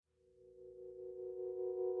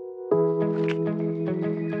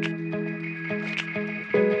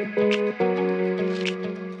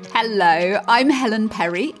Hello, I'm Helen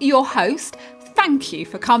Perry, your host. Thank you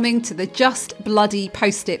for coming to the Just Bloody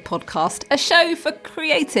Post-it podcast, a show for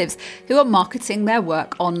creatives who are marketing their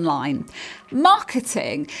work online.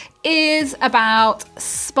 Marketing is about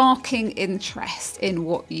sparking interest in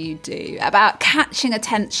what you do, about catching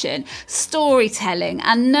attention, storytelling,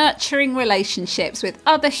 and nurturing relationships with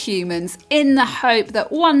other humans in the hope that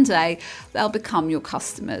one day they'll become your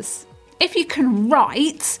customers. If you can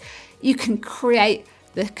write, you can create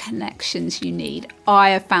the connections you need. I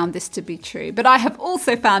have found this to be true, but I have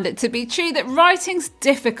also found it to be true that writing's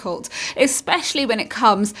difficult, especially when it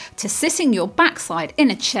comes to sitting your backside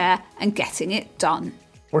in a chair and getting it done.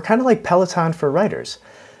 We're kind of like Peloton for writers.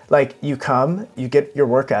 Like, you come, you get your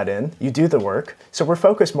workout in, you do the work. So we're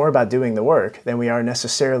focused more about doing the work than we are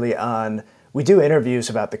necessarily on, we do interviews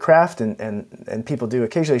about the craft and people do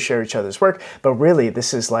occasionally share each other's work, but really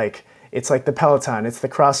this is like, it's like the Peloton, it's the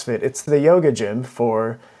CrossFit, it's the yoga gym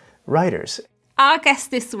for writers. Our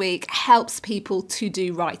guest this week helps people to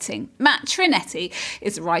do writing. Matt Trinetti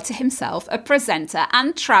is a writer himself, a presenter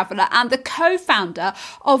and traveller, and the co-founder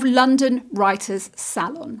of London Writers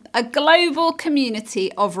Salon, a global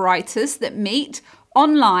community of writers that meet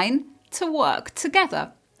online to work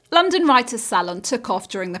together. London Writers Salon took off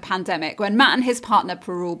during the pandemic when Matt and his partner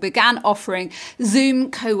Parul began offering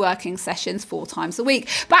Zoom co-working sessions 4 times a week,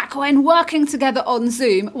 back when working together on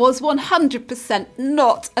Zoom was 100%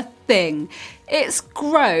 not a thing. It's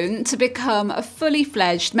grown to become a fully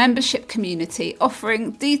fledged membership community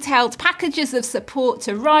offering detailed packages of support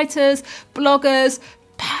to writers, bloggers,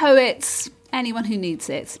 poets, anyone who needs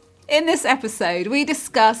it. In this episode, we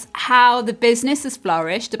discuss how the business has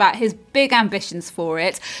flourished, about his big ambitions for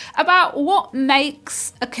it, about what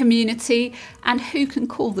makes a community and who can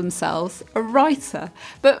call themselves a writer.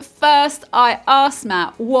 But first, I asked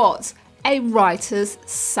Matt what a writer's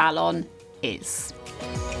salon is.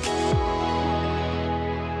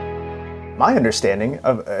 My understanding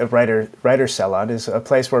of a writer's salon is a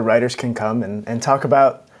place where writers can come and talk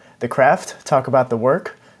about the craft, talk about the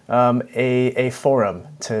work, a forum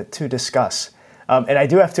to discuss. And I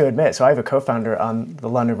do have to admit, so I have a co-founder on the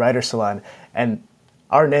London Writers Salon, and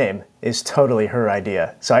our name is totally her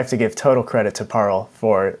idea. So I have to give total credit to Parul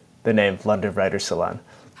for the name London Writers Salon.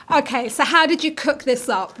 Okay, so how did you cook this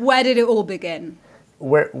up? Where did it all begin?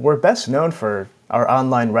 We're best known for our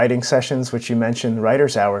online writing sessions, which you mentioned,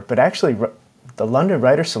 Writers Hour, but actually the London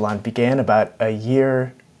Writers Salon began about a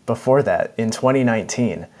year before that, in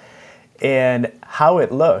 2019. And how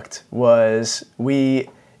it looked was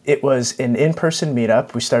it was an in-person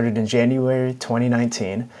meetup. We started in January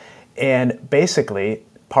 2019. And basically,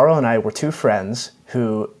 Parul and I were 2 friends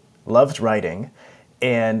who loved writing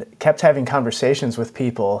and kept having conversations with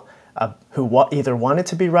people who either wanted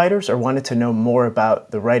to be writers or wanted to know more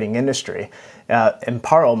about the writing industry. And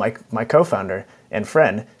Parul, my co-founder and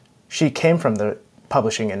friend, she came from the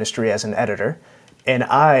publishing industry as an editor. And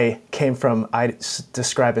I came from, I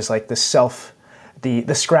describe as like the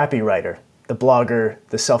scrappy writer, the blogger,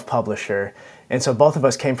 the self-publisher. And so both of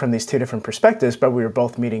us came from these 2 different perspectives, but we were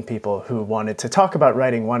both meeting people who wanted to talk about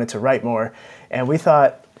writing, wanted to write more. And we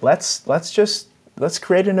thought, let's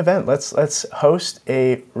create an event. Let's host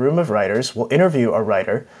a room of writers. We'll interview a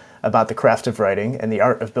writer about the craft of writing and the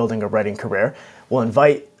art of building a writing career. We'll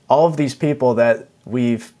invite all of these people that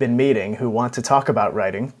we've been meeting who want to talk about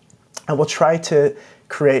writing. And we'll try to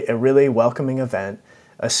create a really welcoming event,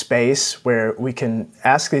 a space where we can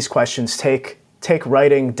ask these questions, take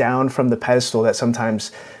writing down from the pedestal that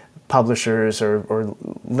sometimes publishers or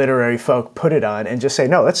literary folk put it on, and just say,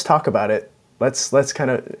 no, let's talk about it. Let's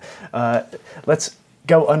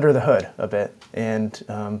go under the hood a bit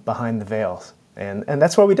and behind the veils. And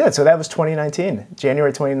that's what we did. So that was 2019.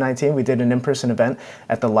 January 2019, we did an in-person event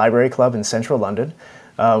at the Library Club in central London.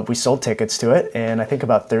 We sold tickets to it, and I think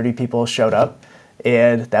about 30 people showed up,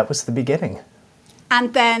 and that was the beginning.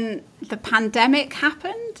 And then the pandemic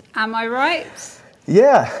happened, am I right?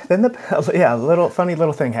 Yeah, then a funny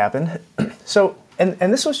little thing happened. So,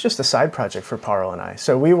 and this was just a side project for Parul and I.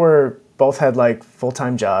 So we both had like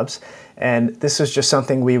full-time jobs, and this was just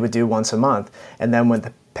something we would do once a month. And then when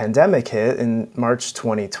the pandemic hit in March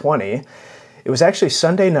 2020, it was actually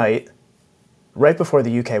Sunday night, right before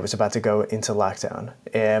the UK was about to go into lockdown.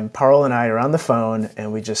 And Parul and I are on the phone,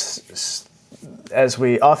 and we just, as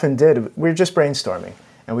we often did, we were just brainstorming.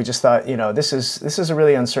 And we just thought, this is a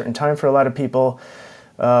really uncertain time for a lot of people.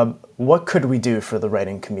 What could we do for the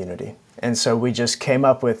writing community? And so we just came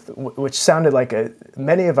up with, which sounded like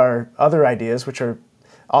many of our other ideas, which are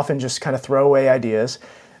often just kind of throwaway ideas,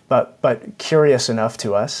 but curious enough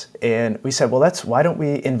to us. And we said, well, why don't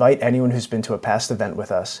we invite anyone who's been to a past event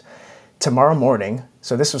with us tomorrow morning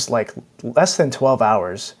So this was like less than 12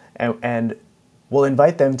 hours, and we'll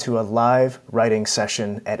invite them to a live writing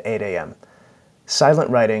session at 8 a.m. Silent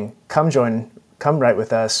writing, come write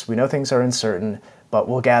with us. We know things are uncertain, but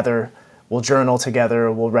we'll gather, we'll journal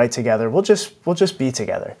together, we'll write together, we'll just be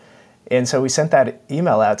together. And so we sent that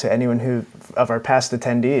email out to anyone of our past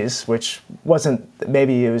attendees, which wasn't,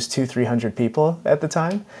 maybe it was 200-300 people at the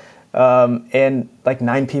time. And like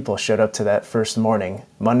 9 people showed up to that first morning,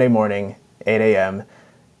 Monday morning, 8 a.m.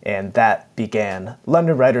 And that began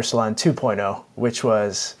London Writer Salon 2.0, which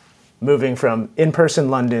was moving from in-person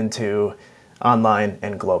London to online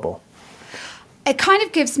and global. It kind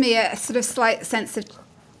of gives me a sort of slight sense of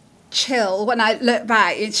chills when I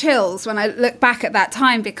look back at that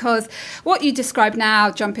time, because what you describe now,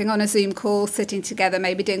 jumping on a Zoom call, sitting together,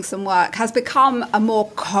 maybe doing some work, has become a more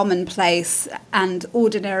commonplace and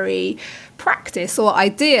ordinary practice or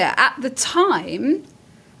idea. At the time,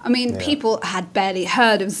 I mean, people had barely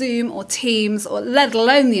heard of Zoom or Teams, or let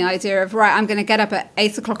alone the idea of, right, I'm going to get up at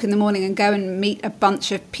 8 o'clock in the morning and go and meet a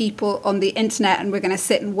bunch of people on the internet and we're going to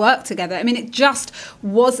sit and work together. I mean, it just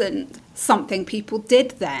wasn't something people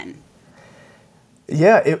did then.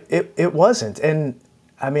 Yeah, it wasn't. And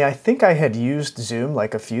I mean, I think I had used Zoom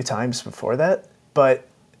like a few times before that, but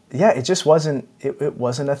yeah, it just wasn't, it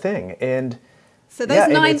wasn't a thing. And so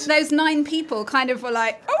those nine people kind of were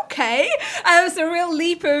like, okay, it was a real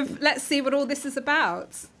leap of, let's see what all this is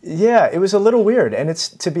about. Yeah, it was a little weird. And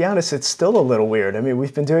to be honest, it's still a little weird. I mean,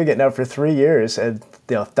 we've been doing it now for 3 years and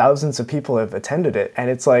thousands of people have attended it. And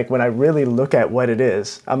it's like, when I really look at what it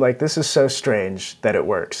is, I'm like, this is so strange that it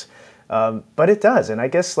works. But it does. And I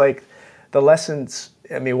guess like the lessons,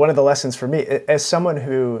 I mean, one of the lessons for me, as someone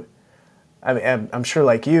who, I mean, I'm sure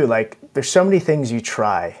like you, like there's so many things you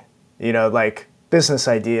try, like business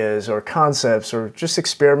ideas or concepts or just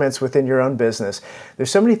experiments within your own business.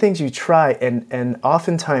 There's so many things you try, and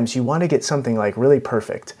oftentimes you want to get something like really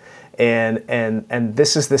perfect. And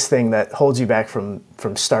this is this thing that holds you back from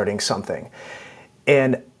starting something.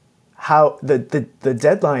 And how the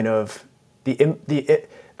deadline of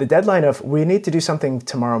the deadline of we need to do something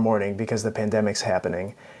tomorrow morning because the pandemic's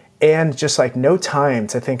happening, and just like no time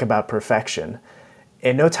to think about perfection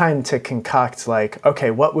and no time to concoct like,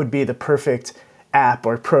 okay, what would be the perfect app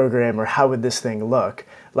or program or how would this thing look?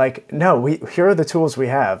 Like, no, here are the tools we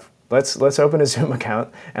have. Let's open a Zoom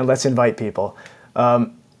account and let's invite people.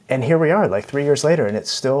 And here we are like 3 years later and it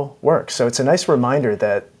still works. So it's a nice reminder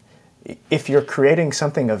that if you're creating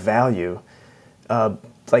something of value,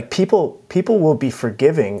 like people will be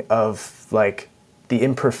forgiving of like the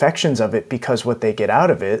imperfections of it, because what they get out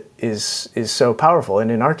of it is so powerful.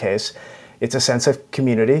 And in our case, it's a sense of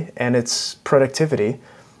community and it's productivity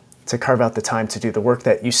to carve out the time to do the work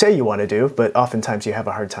that you say you want to do, but oftentimes you have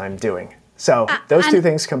a hard time doing. So those two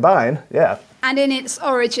things combine, yeah. And in its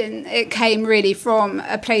origin, it came really from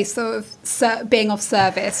a place of being of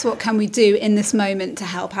service. What can we do in this moment to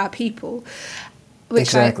help our people?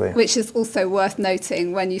 Which is also worth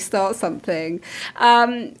noting when you start something.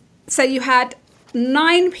 So you had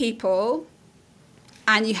 9 people,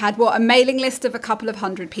 and you had a mailing list of a couple of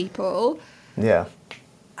hundred people. Yeah.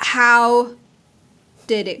 How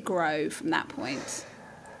did it grow from that point?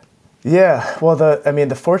 Yeah, well,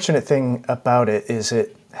 the fortunate thing about it is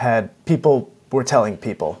it had people were telling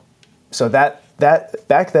people. So that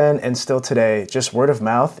back then and still today, just word of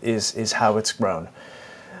mouth is how it's grown.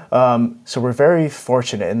 So we're very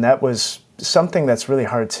fortunate, and that was something that's really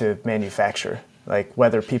hard to manufacture, like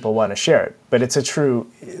whether people want to share it. But it's a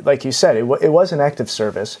true, like you said, it was an active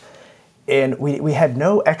service, and we had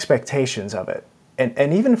no expectations of it.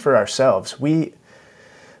 And even for ourselves,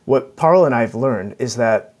 what Parl and I have learned is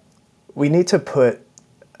that we need to put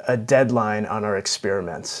a deadline on our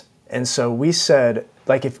experiments. And so we said,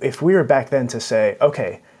 like, if we were back then to say,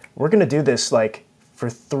 okay, we're going to do this like for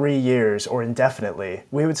 3 years or indefinitely,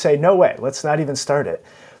 we would say, no way, let's not even start it.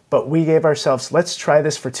 But we gave ourselves, let's try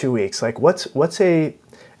this for 2 weeks. Like, what's a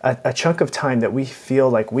chunk of time that we feel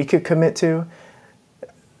like we could commit to,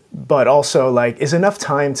 but also like is enough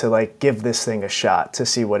time to like give this thing a shot to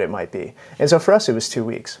see what it might be. And so for us, it was 2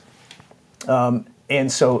 weeks.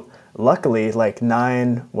 And so luckily, like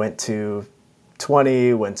 9 went to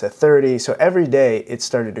 20, went to 30. So every day it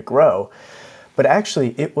started to grow. But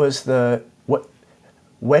actually it was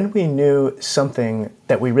when we knew something,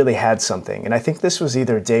 that we really had something, and I think this was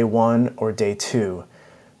either day 1 or day 2,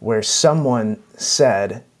 where someone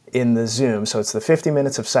said in the Zoom, so it's the 50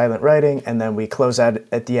 minutes of silent writing, and then we close out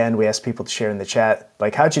at the end, we ask people to share in the chat,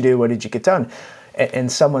 like, how'd you do? What did you get done?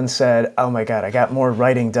 And someone said, oh my God, I got more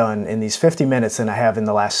writing done in these 50 minutes than I have in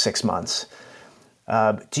the last 6 months.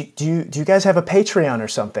 Do you guys have a Patreon or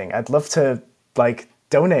something? I'd love to like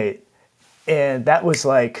donate. And that was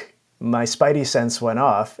like, my spidey sense went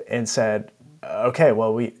off and said, okay,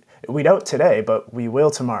 well, we don't today, but we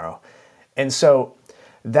will tomorrow. And so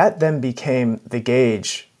that then became the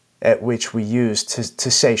gauge at which we used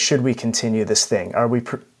to say, should we continue this thing? Are we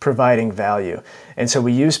providing value? And so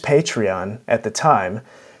we used Patreon at the time,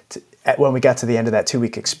 when we got to the end of that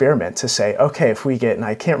 2-week experiment, to say, okay, if we get, and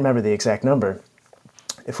I can't remember the exact number,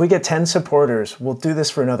 if we get 10 supporters, we'll do this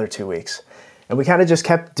for another 2 weeks. And we kind of just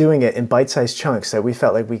kept doing it in bite-sized chunks that we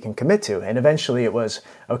felt like we can commit to. And eventually it was,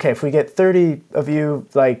 okay, if we get 30 of you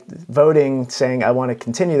like voting, saying, I want to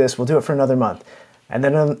continue this, we'll do it for another month. And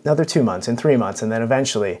then another 2 months and 3 months. And then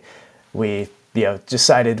eventually we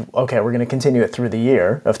decided, okay, we're going to continue it through the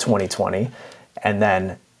year of 2020. And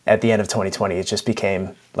then at the end of 2020, it just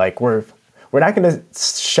became like, we're not going to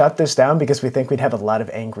shut this down because we think we'd have a lot of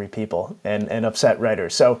angry people and upset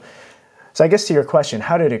writers. So I guess to your question,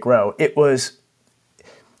 how did it grow? It was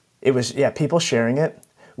people sharing it.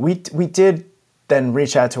 We did then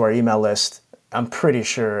reach out to our email list, I'm pretty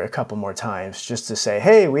sure, a couple more times just to say,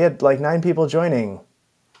 hey, we had like 9 people joining.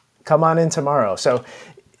 Come on in tomorrow. So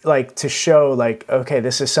like to show like, okay,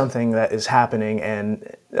 this is something that is happening,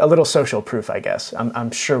 and a little social proof, I guess.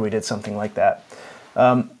 I'm sure we did something like that.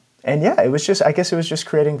 And yeah, I guess it was just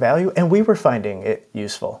creating value, and we were finding it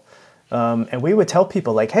useful. And we would tell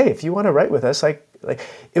people like, hey, if you want to write with us, like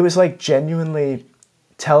it was like genuinely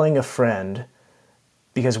telling a friend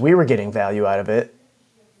because we were getting value out of it.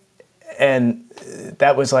 And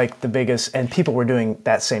that was like the biggest, and people were doing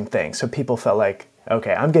that same thing. So people felt like,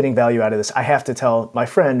 okay, I'm getting value out of this. I have to tell my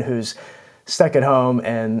friend who's stuck at home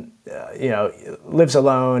and, lives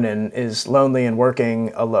alone and is lonely and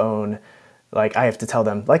working alone. Like I have to tell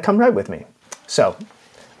them, like, come write with me. So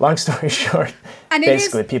long story short, and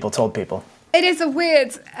basically people told people. It is a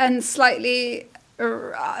weird and slightly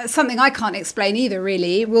something I can't explain either,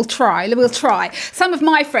 really. We'll try. Some of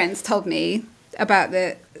my friends told me about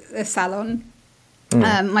the salon.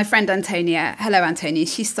 My friend Antonia, hello Antonia,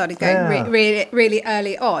 she started going really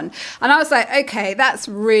early on. And I was like, okay, that's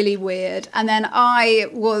really weird. And then I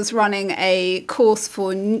was running a course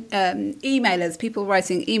for emailers, people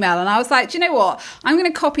writing email. And I was like, do you know what? I'm going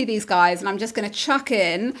to copy these guys and I'm just going to chuck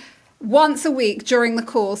in once a week during the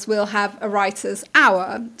course, we'll have a writer's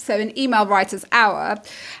hour. So an email writer's hour.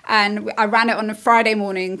 And I ran it on a Friday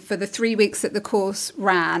morning for the 3 weeks that the course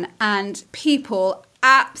ran. And people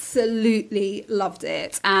absolutely loved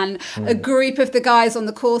it. And a group of the guys on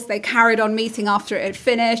the course, they carried on meeting after it had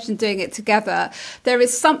finished and doing it together. There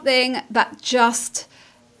is something that just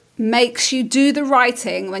makes you do the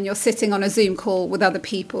writing when you're sitting on a Zoom call with other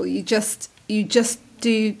people. You just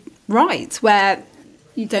do write, where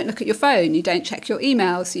you don't look at your phone, you don't check your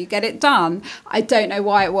emails, you get it done. I don't know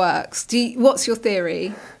why it works. What's your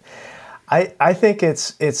theory? I think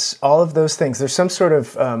it's all of those things. There's some sort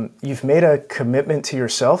of, you've made a commitment to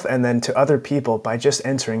yourself and then to other people by just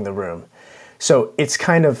entering the room. So it's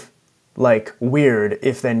kind of like weird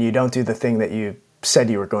if then you don't do the thing that you said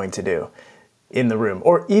you were going to do in the room.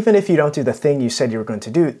 Or even if you don't do the thing you said you were going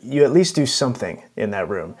to do, you at least do something in that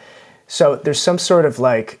room. So there's some sort of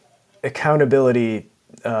like accountability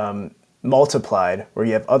multiplied where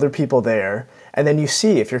you have other people there, and then you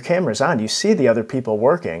see, if your camera's on, you see the other people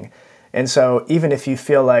working. And so even if you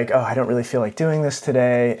feel like, oh, I don't really feel like doing this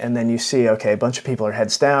today, and then you see, okay, a bunch of people are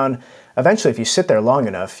heads down, eventually if you sit there long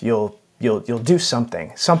enough, you'll do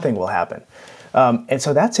something. Something will happen. And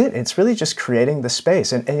so that's it. It's really just creating the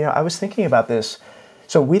space. And I was thinking about this.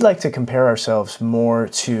 So we like to compare ourselves more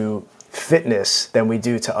to fitness than we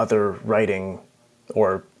do to other writing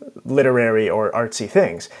or literary or artsy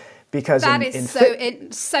things, because that is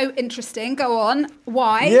so interesting. Go on.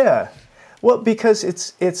 Why? Yeah, well, because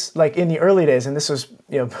it's like in the early days, and this was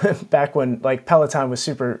back when like Peloton was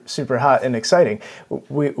super hot and exciting.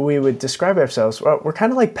 We would describe ourselves. Well, we're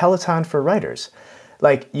kind of like Peloton for writers.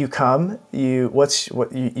 Like you come, you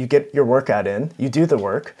get your workout in, you do the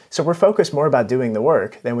work. So we're focused more about doing the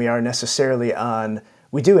work than we are necessarily on.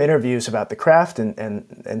 We do interviews about the craft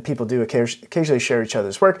and people do occasionally share each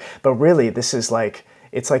other's work, but really this is like,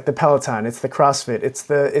 it's like the Peloton, it's the CrossFit, it's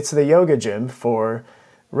the yoga gym for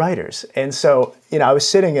writers. And so, I was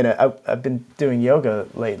sitting I've been doing yoga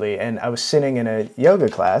lately, and I was sitting in a yoga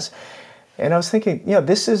class and I was thinking,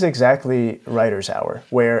 this is exactly writer's hour,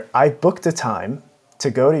 where I booked a time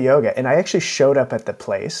to go to yoga and I actually showed up at the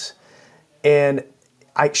place. And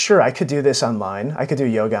I could do this online. I could do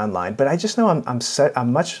yoga online, but I just know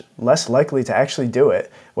I'm much less likely to actually do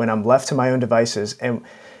it when I'm left to my own devices and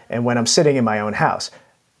when I'm sitting in my own house.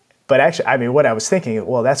 But actually, what I was thinking,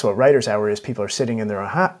 well, that's what writer's hour is. People are sitting in their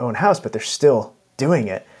own house, but they're still doing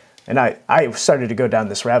it. And I started to go down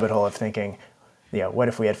this rabbit hole of thinking, what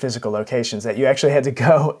if we had physical locations that you actually had to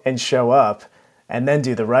go and show up and then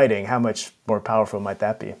do the writing? How much more powerful might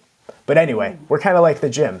that be? But anyway, we're kind of like the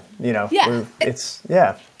gym,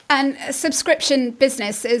 Yeah. And subscription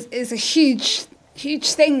business is a huge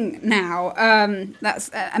thing now.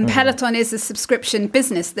 And Peloton is a subscription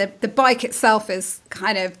business. The bike itself is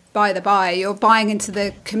kind of by the by. You're buying into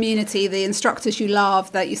the community, the instructors you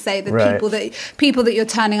love, that you say, the people that you're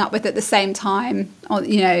turning up with at the same time, or,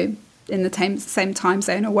 in the same time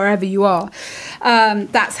zone or wherever you are.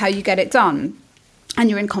 That's how you get it done. And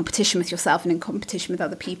you're in competition with yourself and in competition with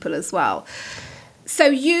other people as well. So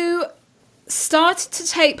you started to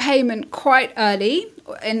take payment quite early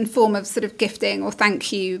in form of sort of gifting or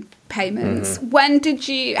thank you payments.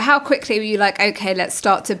 How quickly were you like, okay, let's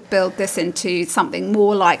start to build this into something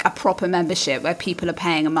more like a proper membership where people are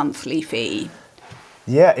paying a monthly fee?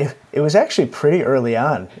 Yeah, it was actually pretty early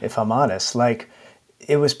on, if I'm honest. Like,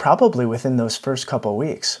 it was probably within those first couple of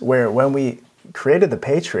weeks where when we created the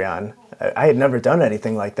Patreon, I had never done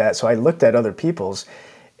anything like that. So I looked at other people's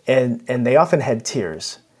and they often had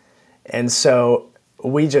tiers. And so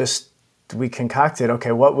we concocted,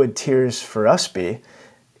 okay, what would tiers for us be?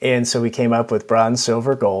 And so we came up with bronze,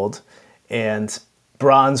 silver, gold. And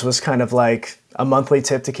bronze was kind of like a monthly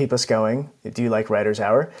tip to keep us going. Do you like Writer's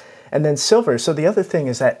Hour? And then silver. So the other thing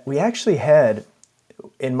is that we actually had,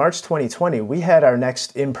 in March 2020, we had our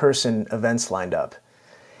next in-person events lined up.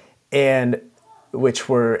 And which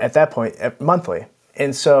were at that point monthly.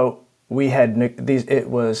 And so we had these, it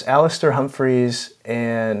was Alistair Humphreys,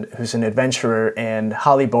 who's an adventurer, and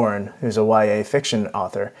Holly Bourne, who's a YA fiction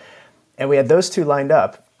author. And we had those two lined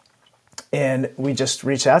up. And we just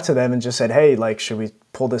reached out to them and just said, hey, like, should we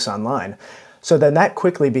pull this online? So then that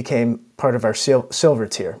quickly became part of our silver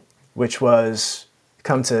tier, which was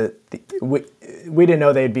we didn't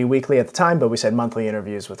know they'd be weekly at the time, but we said monthly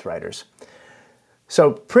interviews with writers.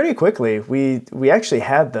 So pretty quickly, we actually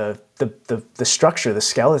had the structure, the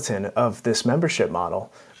skeleton of this membership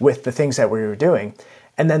model with the things that we were doing.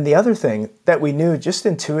 And then the other thing that we knew just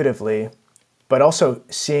intuitively, but also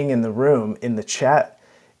seeing in the room, in the chat,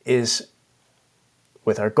 is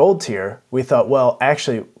with our gold tier, we thought, well,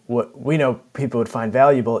 actually, what we know people would find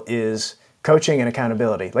valuable is coaching and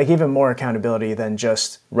accountability, like even more accountability than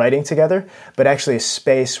just writing together, but actually a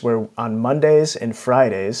space where on Mondays and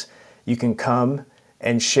Fridays, you can come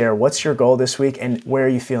and share what's your goal this week and where are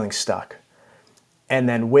you feeling stuck. And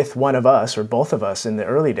then with one of us or both of us in the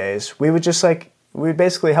early days, we would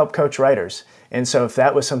basically help coach writers. And so if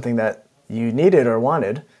that was something that you needed or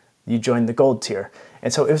wanted, you joined the gold tier.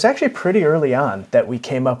 And so it was actually pretty early on that we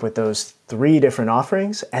came up with those 3 different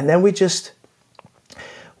offerings. And then we just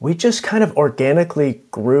kind of organically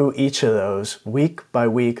grew each of those week by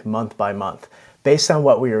week, month by month, based on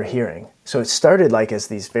what we were hearing. So it started like as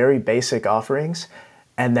these very basic offerings.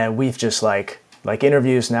 And then we've just like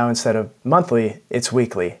interviews now, instead of monthly, it's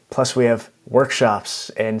weekly. Plus we have workshops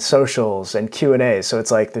and socials and Q&As. So it's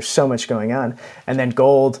like there's so much going on. And then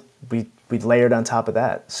gold, we layered on top of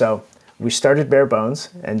that. So we started bare bones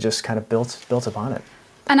and just kind of built upon it.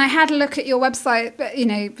 And I had a look at your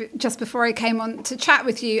website, just before I came on to chat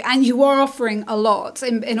with you, and you are offering a lot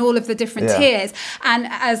in all of the different tiers. And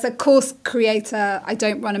as a course creator, I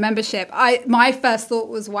don't run a membership. My first thought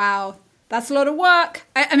was, wow, that's a lot of work.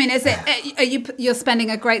 I mean, you're spending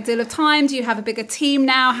a great deal of time? Do you have a bigger team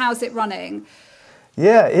now? How's it running?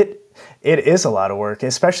 Yeah, it is a lot of work,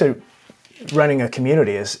 especially running a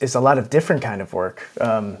community is a lot of different kind of work.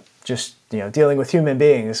 Just dealing with human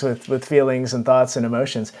beings with feelings and thoughts and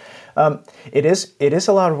emotions. It is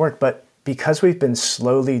a lot of work, but because we've been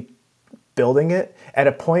slowly building it at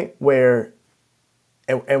a point where,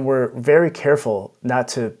 and we're very careful not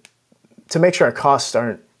to make sure our costs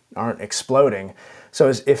aren't exploding. So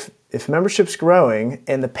if membership's growing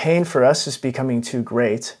and the pain for us is becoming too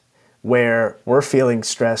great, where we're feeling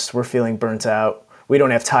stressed, we're feeling burnt out, we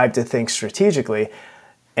don't have time to think strategically,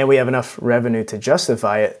 and we have enough revenue to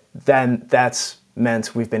justify it, then that's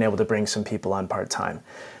meant we've been able to bring some people on part-time.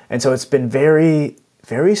 And so it's been very,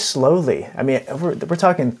 very slowly. I mean, we're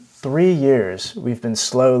talking 3 years. We've been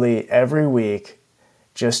slowly every week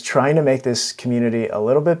just trying to make this community a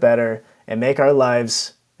little bit better and make our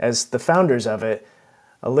lives as the founders of it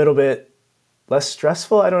a little bit less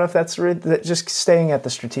stressful. I don't know if that's just staying at the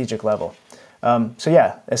strategic level. So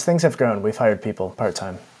yeah, as things have grown, we've hired people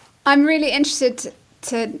part-time. I'm really interested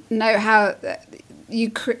to know how you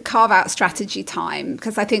carve out strategy time,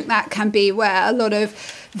 because I think that can be where a lot of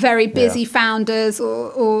very busy founders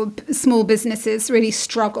or small businesses really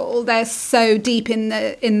struggle. They're so deep in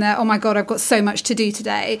the oh my God, I've got so much to do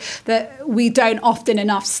today, that we don't often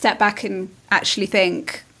enough step back and actually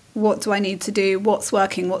think, what do I need to do? What's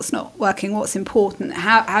working? What's not working? What's important?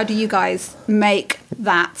 How do you guys make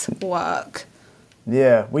that work?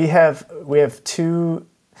 Yeah, we have two.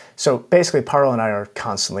 So basically, Parl and I are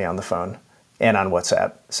constantly on the phone and on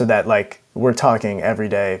WhatsApp, so that like we're talking every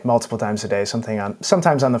day, multiple times a day,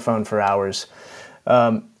 sometimes on the phone for hours,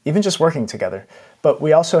 even just working together. But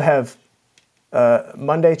we also have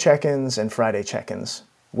Monday check-ins and Friday check-ins,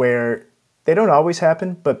 where they don't always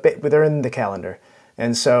happen, but they're in the calendar.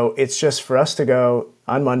 And so it's just for us to go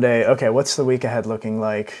on Monday, okay, what's the week ahead looking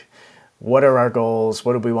like? What are our goals?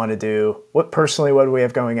 What do we want to do? What do we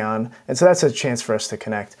have going on? And so that's a chance for us to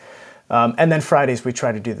connect. And then Fridays, we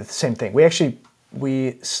try to do the same thing. We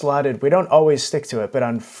don't always stick to it, but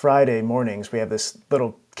on Friday mornings, we have this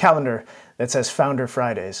little calendar that says Founder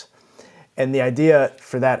Fridays. And the idea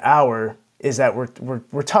for that hour is that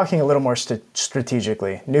we're talking a little more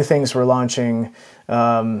strategically. New things we're launching,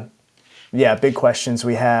 big questions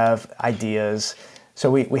we have, ideas. So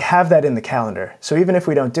we have that in the calendar. So even if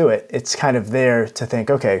we don't do it, it's kind of there to think,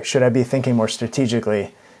 okay, should I be thinking more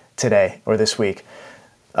strategically today or this week?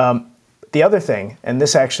 The other thing, and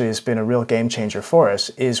this actually has been a real game changer for us,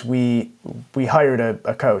 is we hired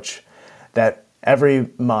a coach that every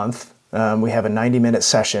month we have a 90-minute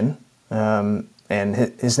session, and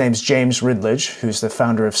his name's James Ridledge, who's the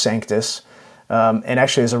founder of Sanctus, and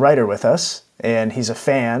actually is a writer with us, and he's a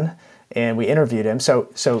fan, and we interviewed him.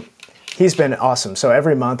 So he's been awesome. So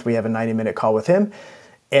every month we have a 90-minute call with him,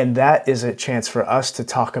 and that is a chance for us to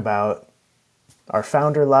talk about our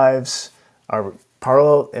founder lives,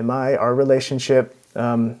 Parl and our relationship,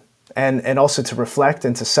 and also to reflect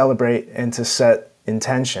and to celebrate and to set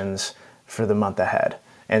intentions for the month ahead.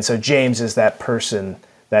 And so James is that person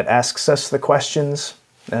that asks us the questions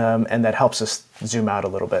and that helps us zoom out a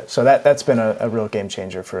little bit. So that's been a real game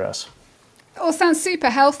changer for us. All sounds super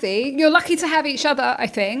healthy. You're lucky to have each other, I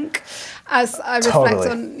think, as I reflect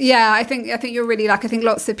on. Yeah, I think you're really lucky. I think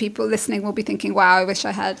lots of people listening will be thinking, wow, I wish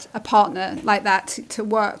I had a partner like that to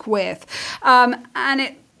work with.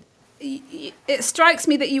 And it strikes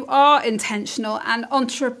me that you are intentional and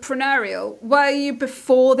entrepreneurial. Were you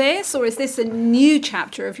before this, or is this a new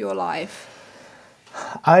chapter of your life?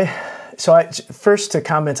 First, to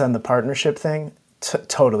comment on the partnership thing.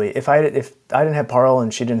 Totally. If I didn't have Parl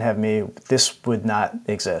and she didn't have me, this would not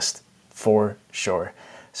exist for sure.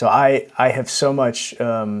 So I have so much, I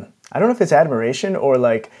don't know if it's admiration or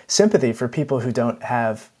like sympathy for people who don't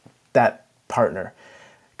have that partner.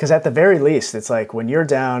 Because at the very least, it's like when you're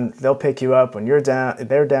down, they'll pick you up. When they're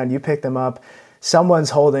down, you pick them up.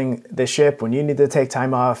 Someone's holding the ship. When you need to take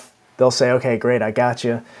time off, they'll say, okay, great, I got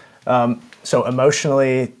you. So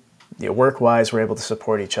emotionally, work-wise, we're able to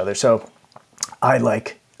support each other. So I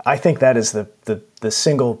think that is the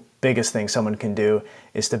single biggest thing someone can do,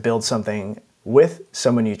 is to build something with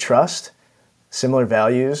someone you trust, similar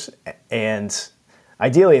values, and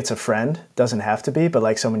ideally it's a friend. Doesn't have to be, but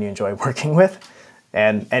like someone you enjoy working with.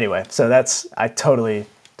 And anyway, so I totally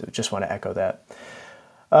just want to echo that.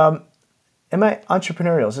 Am I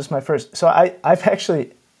entrepreneurial? Is this my first? So I've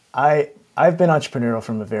been entrepreneurial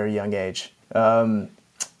from a very young age.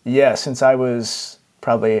 Since I was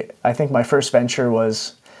I think my first venture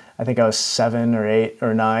was, I think I was 7 or 8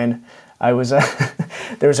 or 9. There was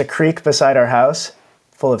a creek beside our house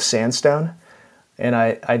full of sandstone. And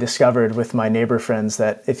I discovered with my neighbor friends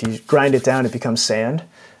that if you grind it down, it becomes sand.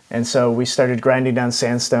 And so we started grinding down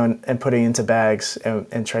sandstone and putting it into bags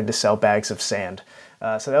and tried to sell bags of sand.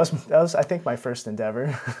 So that was I think my first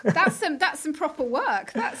endeavor. That's some proper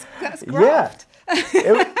work. That's graft.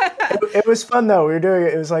 Yeah. It was fun though. We were doing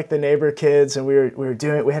it. It was like the neighbor kids, and we were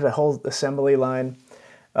doing it. We had a whole assembly line.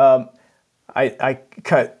 I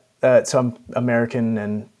cut. So I'm American,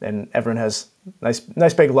 and everyone has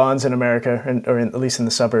nice big lawns in America, or at least in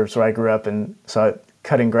the suburbs where I grew up. And so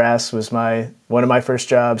cutting grass was one of my first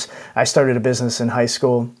jobs. I started a business in high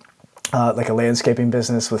school, like a landscaping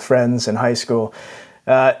business with friends in high school.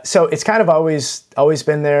 So it's kind of always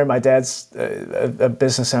been there. My dad's a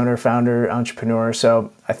business owner, founder, entrepreneur.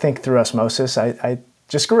 So I think through osmosis, I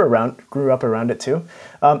just grew up around it too.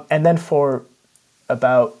 And then for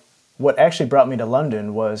about what actually brought me to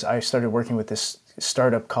London was I started working with this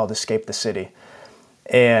startup called Escape the City,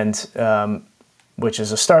 and which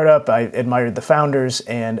is a startup. I admired the founders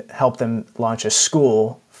and helped them launch a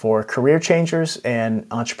school for career changers and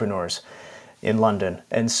entrepreneurs in London.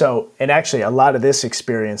 And actually a lot of this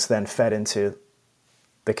experience then fed into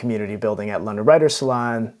the community building at London Writers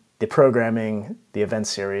Salon, the programming, the event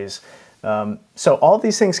series. So all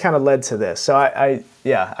these things kind of led to this. So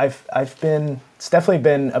it's definitely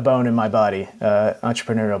been a bone in my body,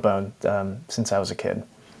 entrepreneurial bone, since I was a kid.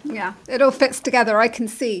 Yeah, it all fits together, I can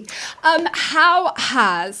see. How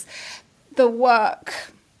has the work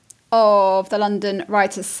of the London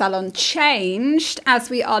Writers Salon changed as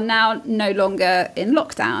we are now no longer in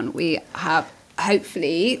lockdown? We have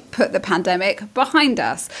hopefully put the pandemic behind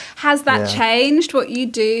us. Has that changed what you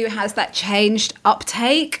do? Has that changed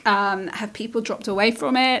uptake? Have people dropped away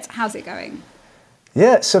from it? How's it going?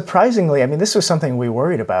 Yeah, surprisingly, I mean, this was something we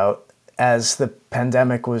worried about as the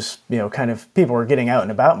pandemic was, kind of people were getting out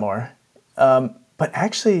and about more. But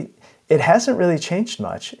actually, it hasn't really changed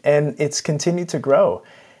much, and it's continued to grow.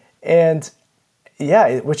 And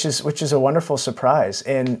yeah, which is a wonderful surprise.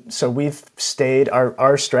 And so we've stayed,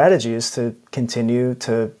 our strategy is to continue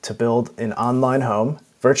to build an online home,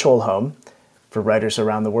 virtual home for writers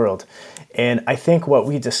around the world. And I think what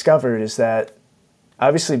we discovered is that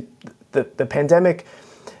obviously the pandemic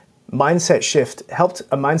mindset shift helped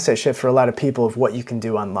a mindset shift for a lot of people of what you can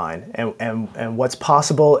do online and what's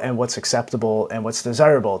possible and what's acceptable and what's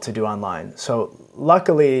desirable to do online. So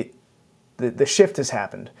luckily the shift has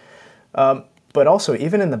happened. But also,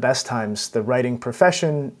 even in the best times, the writing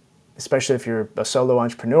profession, especially if you're a solo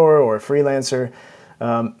entrepreneur or a freelancer,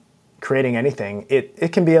 creating anything,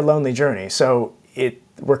 it can be a lonely journey. So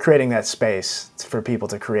we're creating that space for people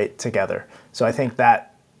to create together. So I think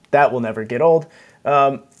that will never get old.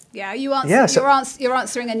 You're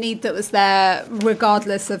answering a need that was there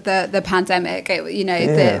regardless of the pandemic.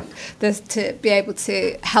 To be able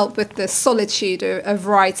to help with the solitude of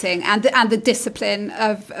writing and the discipline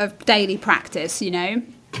of daily practice.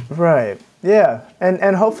 Right. Yeah,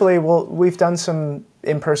 and hopefully we've done some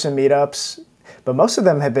in-person meetups, but most of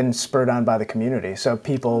them have been spurred on by the community. So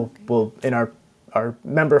people will in our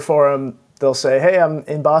member forum, they'll say, hey, I'm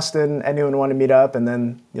in Boston, anyone want to meet up? And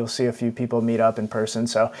then you'll see a few people meet up in person.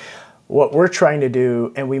 So what we're trying to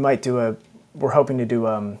do, and we're hoping to do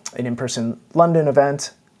an in-person London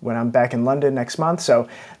event when I'm back in London next month. So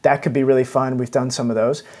that could be really fun. We've done some of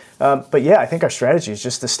those. But yeah, I think our strategy is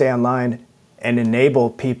just to stay online and enable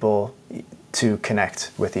people to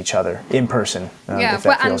connect with each other in person, if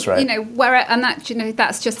that feels right.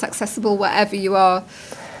 That's just accessible wherever you are,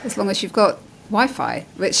 as long as you've got Wi-Fi,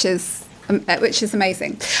 which is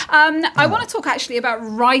amazing. I want to talk actually about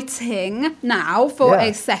writing now for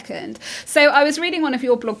a second. So I was reading one of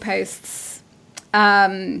your blog posts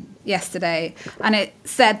yesterday, and it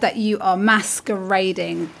said that you are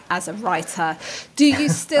masquerading as a writer. Do you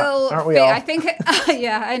still? Aren't we all? I think.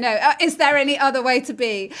 Yeah, I know. Is there any other way to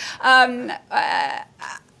be? How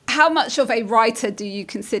much of a writer do you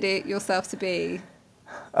consider yourself to be?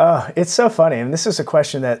 It's so funny, and this is a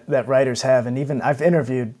question that writers have, and even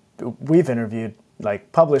we've interviewed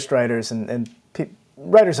like published writers and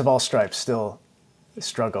writers of all stripes still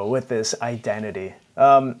struggle with this identity.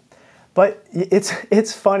 But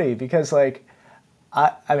it's funny because like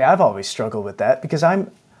I've always struggled with that because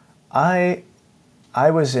I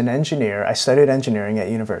was an engineer. I studied engineering at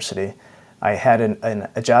university. I had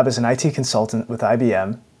a job as an IT consultant with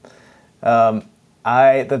IBM.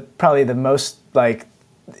 Probably the most like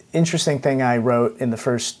interesting thing I wrote in the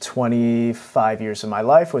first 25 years of my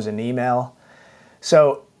life was an email.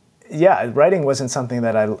 So yeah, writing wasn't something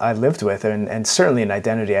that I lived with, and certainly an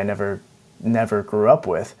identity I never grew up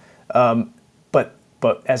with.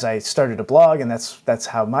 But as I started a blog, and that's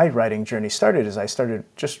how my writing journey started, is I started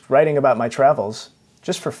just writing about my travels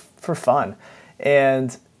just for fun.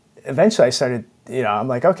 And eventually I started, I'm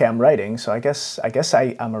like, okay, I'm writing, so I guess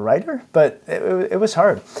I'm a writer, but it was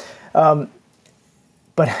hard.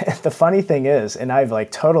 But the funny thing is, and I have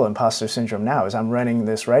like total imposter syndrome now, is I'm running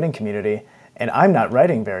this writing community and I'm not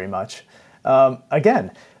writing very much.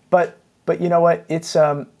 Again, but you know what? It's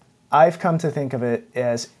I've come to think of it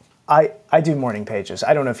as I do morning pages.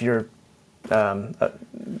 I don't know if you're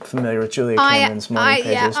familiar with Julia Cameron's morning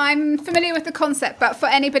pages. Yeah, I'm familiar with the concept, but for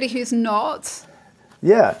anybody who's not.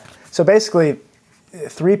 Yeah. So basically,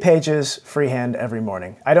 3 pages freehand every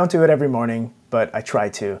morning. I don't do it every morning, but I try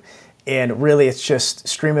to. And really, it's just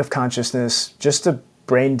stream of consciousness, just a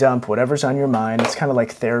brain dump, whatever's on your mind. It's kind of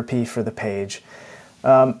like therapy for the page.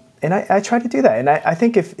 And I try to do that. And I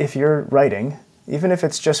think if you're writing, even if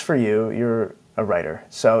it's just for you, you're a writer.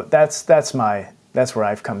 So that's where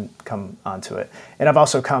I've come onto it. And I've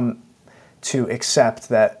also come to accept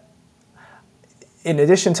that in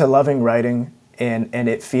addition to loving writing and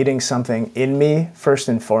it feeding something in me, first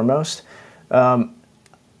and foremost,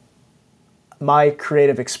 my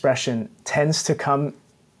creative expression tends to come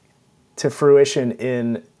to fruition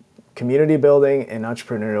in community building and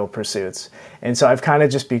entrepreneurial pursuits. And so I've kind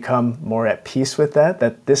of just become more at peace with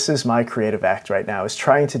that this is my creative act right now, is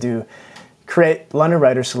trying to create London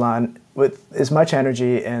Writers Salon with as much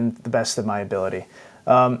energy and the best of my ability.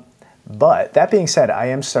 But that being said, I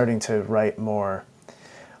am starting to write more,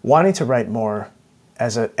 wanting to write more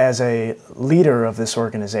as a leader of this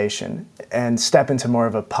organization and step into more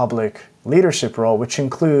of a public leadership role, which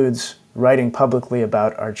includes writing publicly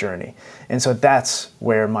about our journey. And so that's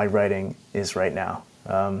where my writing is right now.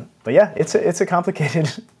 But yeah, it's a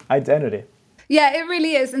complicated identity. Yeah, it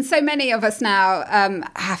really is. And so many of us now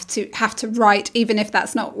have to write, even if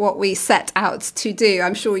that's not what we set out to do.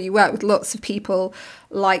 I'm sure you work with lots of people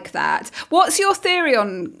like that. What's your theory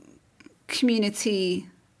on community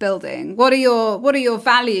building? What are your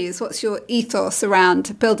values? What's your ethos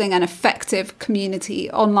around building an effective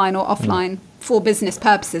community, online or offline, for business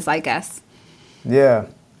purposes, I guess? Yeah,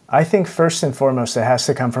 I think first and foremost, it has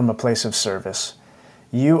to come from a place of service.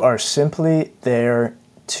 You are simply there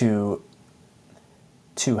to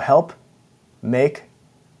help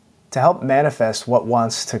manifest what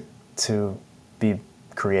wants to be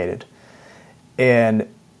created. And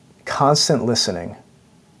constant listening,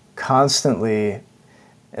 constantly,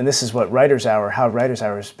 and this is what how Writers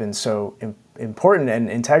Hour has been so important and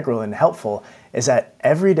integral and helpful, is that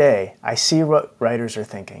every day I see what writers are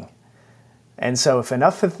thinking. And so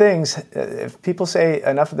if people say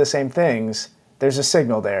enough of the same things, there's a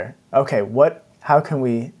signal there. Okay, how can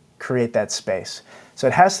we create that space? So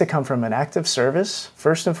it has to come from an act of service,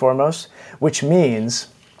 first and foremost, which means,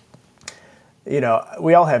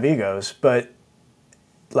 we all have egos, but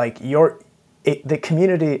like the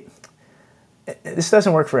community, this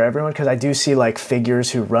doesn't work for everyone, because I do see like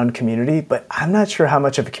figures who run community, but I'm not sure how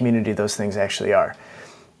much of a community those things actually are.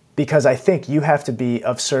 Because I think you have to be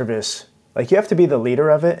of service, like you have to be the leader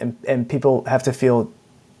of it, and people have to feel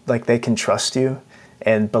like they can trust you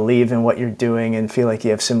and believe in what you're doing and feel like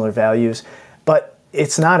you have similar values. But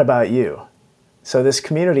it's not about you. So this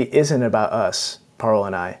community isn't about us, Parl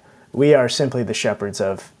and I. We are simply the shepherds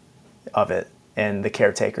of it and the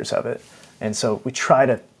caretakers of it. And so we try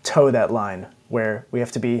to toe that line where we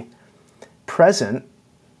have to be present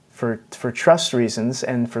for trust reasons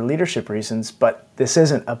and for leadership reasons, but this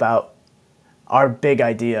isn't about our big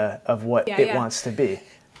idea of what it wants to be.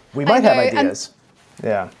 We might have ideas.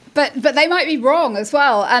 But they might be wrong as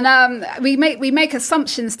well, and we make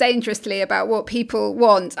assumptions dangerously about what people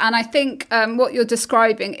want. And I think what you're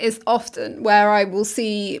describing is often where I will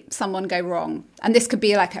see someone go wrong. And this could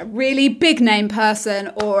be like a really big name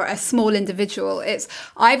person or a small individual. It's,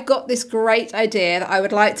 I've got this great idea that I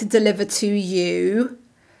would like to deliver to you,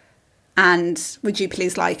 and would you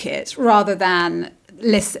please like it? Rather than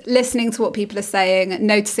listening to what people are saying,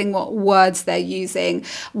 noticing what words they're using,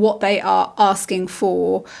 what they are asking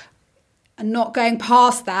for, and not going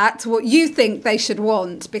past that to what you think they should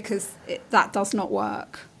want, because that does not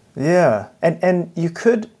work. Yeah, and you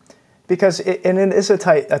could, because it is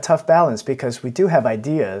a tough balance, because we do have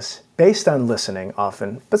ideas based on listening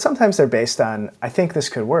often, but sometimes they're based on, I think this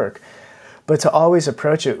could work, but to always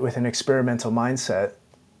approach it with an experimental mindset,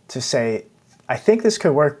 to say, I think this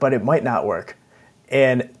could work, but it might not work.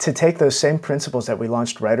 And to take those same principles that we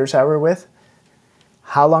launched Writers Hour with,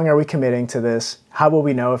 how long are we committing to this? How will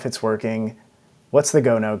we know if it's working? What's the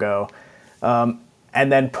go, no go? And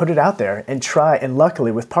then put it out there and try. And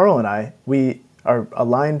luckily with Parl and I, we are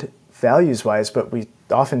aligned values-wise, but we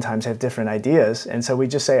oftentimes have different ideas. And so we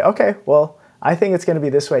just say, okay, well, I think it's going to be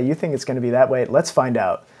this way. You think it's going to be that way. Let's find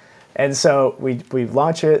out. And so we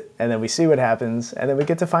launch it, and then we see what happens, and then we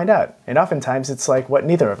get to find out. And oftentimes it's like what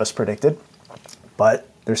neither of us predicted, but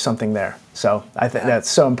there's something there. So I think that's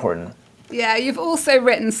so important. Yeah, you've also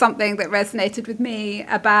written something that resonated with me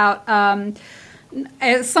about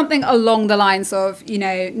something along the lines of,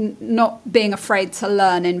 not being afraid to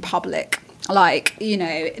learn in public. Like,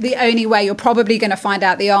 the only way you're probably going to find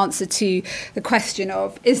out the answer to the question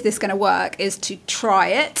of, is this going to work, is to try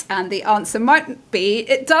it. And the answer might be,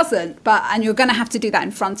 it doesn't. And you're going to have to do that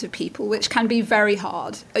in front of people, which can be very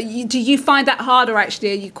hard. Do you find that hard, or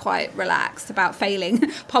actually are you quite relaxed about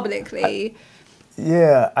failing publicly?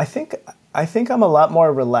 Yeah, I think I'm a lot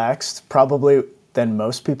more relaxed probably than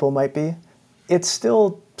most people might be. It's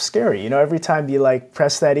still scary. Every time you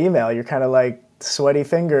press that email, you're kind of like, sweaty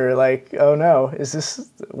finger, like, oh no,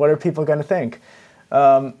 what are people going to think?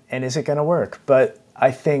 And is it going to work? But I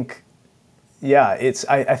think,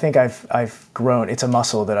 I think I've grown. It's a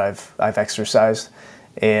muscle that I've exercised,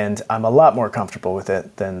 and I'm a lot more comfortable with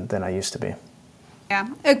it than I used to be. Yeah,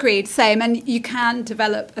 agreed, same. And you can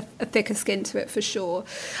develop a thicker skin to it for sure.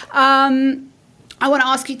 I want to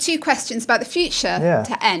ask you two questions about the future Yeah.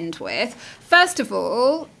 to end with. First of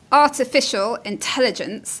all, artificial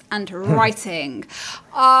intelligence and writing.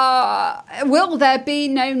 Will there be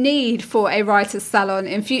no need for a writer's salon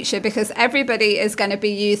in future because everybody is going to be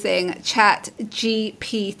using Chat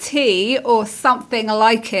GPT or something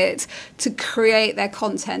like it to create their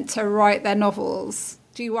content, to write their novels?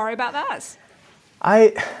 Do you worry about that?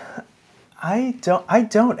 I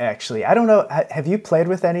don't actually. I don't know. Have you played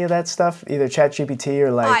with any of that stuff? Either ChatGPT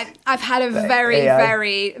or like... I've had a very, AI?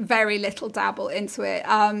 very, very little dabble into it.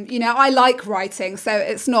 I like writing, so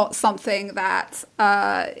it's not something that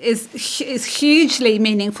is hugely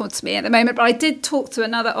meaningful to me at the moment. But I did talk to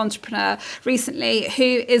another entrepreneur recently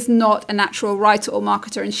who is not a natural writer or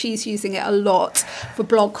marketer, and she's using it a lot for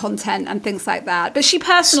blog content and things like that. But she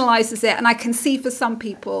personalizes it, and I can see for some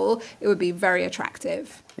people it would be very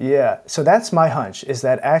attractive. Yeah, so that's my hunch, is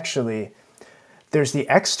that actually there's the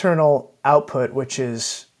external output, which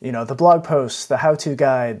is, the blog posts, the how-to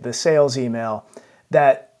guide, the sales email,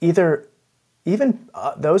 that even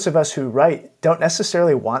those of us who write don't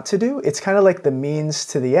necessarily want to do. It's kind of like the means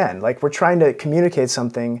to the end. Like we're trying to communicate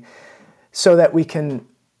something so that we can,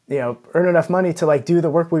 earn enough money to like do the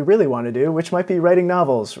work we really want to do, which might be writing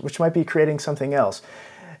novels, which might be creating something else.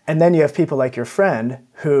 And then you have people like your friend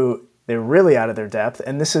who... they're really out of their depth,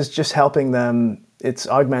 and this is just helping them. It's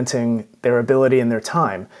augmenting their ability and their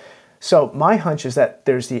time. So my hunch is that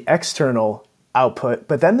there's the external output,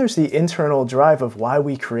 but then there's the internal drive of why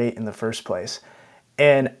we create in the first place.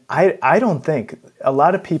 And I don't think a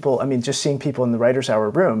lot of people, just seeing people in the Writer's Hour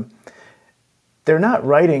room, they're not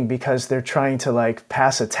writing because they're trying to like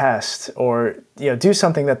pass a test or do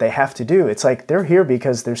something that they have to do. It's like they're here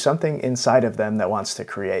because there's something inside of them that wants to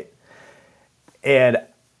create. And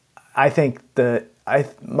I think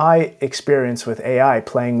my experience with AI,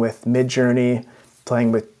 playing with Midjourney,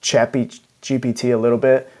 playing with ChatGPT a little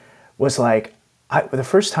bit, was like the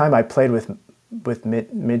first time I played with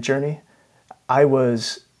Midjourney, I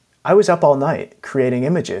was up all night creating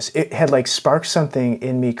images. It had like sparked something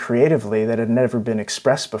in me creatively that had never been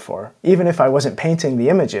expressed before. Even if I wasn't painting the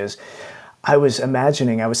images, I was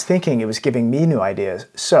imagining, I was thinking, it was giving me new ideas.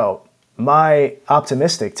 So my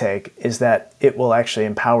optimistic take is that it will actually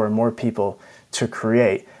empower more people to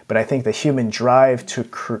create. But I think the human drive to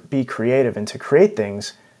be creative and to create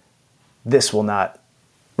things, this will not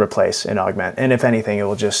replace and augment. And if anything, it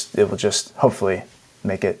will just hopefully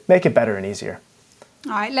make it better and easier.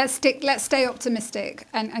 All right, let's stay optimistic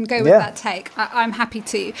and go with that take. I'm happy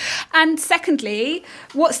to. And secondly,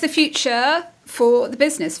 what's the future for the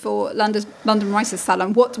business, for London Writers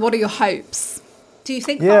Salon? What are your hopes? Do you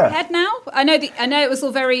think far ahead now? I know it was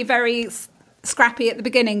all very, very scrappy at the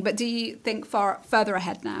beginning, but do you think further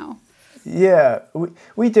ahead now? Yeah,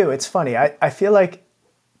 we do. It's funny. I feel like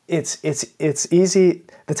it's easy.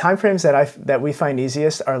 The timeframes that we find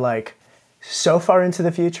easiest are like so far into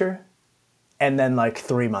the future, and then like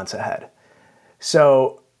 3 months ahead.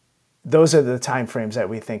 So those are the timeframes that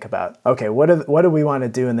we think about. Okay, what do we want to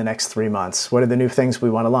do in the next 3 months? What are the new things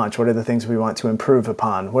we want to launch? What are the things we want to improve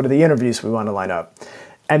upon? What are the interviews we want to line up?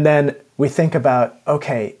 And then we think about,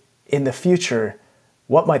 okay, in the future,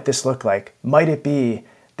 what might this look like? Might it be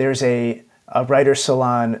there's a writer's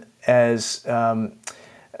salon as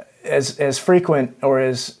frequent or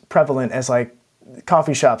as prevalent as like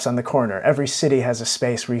coffee shops on the corner? Every city has a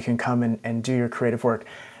space where you can come and do your creative work.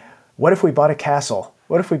 What if we bought a castle?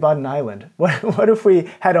 What if we bought an island? What if we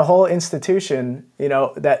had a whole institution,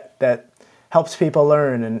 that helps people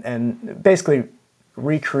learn and basically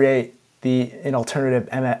recreate an alternative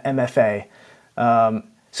MFA?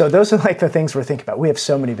 So those are like the things we're thinking about. We have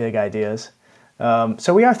so many big ideas.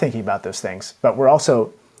 So we are thinking about those things, but we're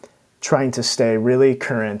also trying to stay really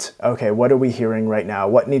current. Okay, what are we hearing right now?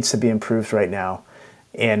 What needs to be improved right now?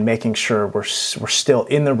 And making sure we're still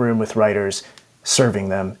in the room with writers, serving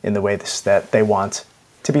them in the way that they want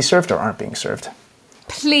to be served or aren't being served.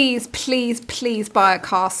 Please, please, please buy a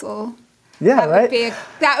castle. Yeah,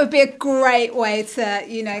 That would be a great way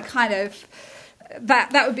to, kind of,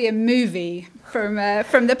 that would be a movie from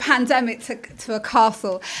the pandemic to a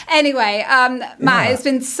castle. Anyway, Matt, It's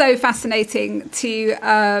been so fascinating to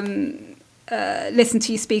listen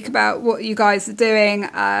to you speak about what you guys are doing.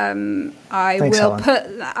 I'll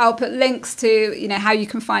put links to how you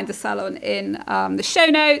can find the salon in the show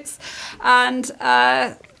notes, and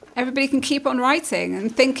everybody can keep on writing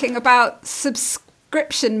and thinking about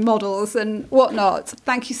subscription models and whatnot.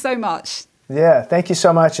 Thank you so much. Yeah, thank you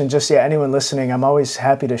so much. And just anyone listening, I'm always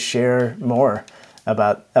happy to share more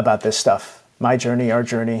about this stuff. My journey, our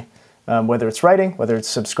journey, whether it's writing, whether it's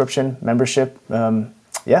subscription, membership. I'm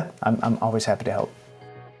always happy to help.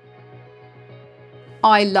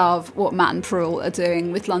 I love what Matt and Pearl are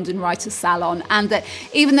doing with London Writers Salon, and that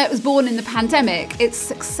even though it was born in the pandemic, its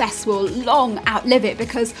success will long outlive it,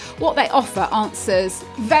 because what they offer answers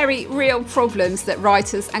very real problems that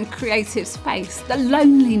writers and creatives face. The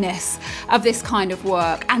loneliness of this kind of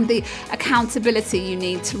work and the accountability you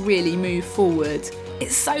need to really move forward.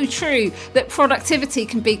 It's so true that productivity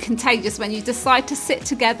can be contagious when you decide to sit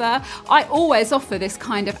together. I always offer this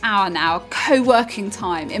kind of hour now, co-working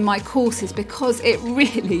time, in my courses because it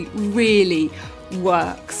really, really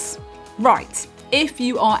works. Right. If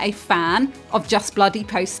you are a fan of Just Bloody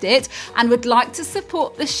Post It and would like to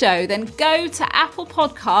support the show, then go to Apple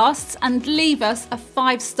Podcasts and leave us a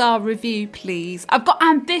 5-star review, please. I've got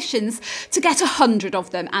ambitions to get 100 of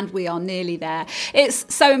them, and we are nearly there.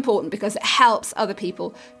 It's so important because it helps other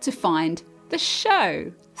people to find the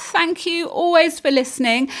show. Thank you always for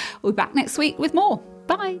listening. We'll be back next week with more.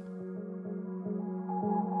 Bye.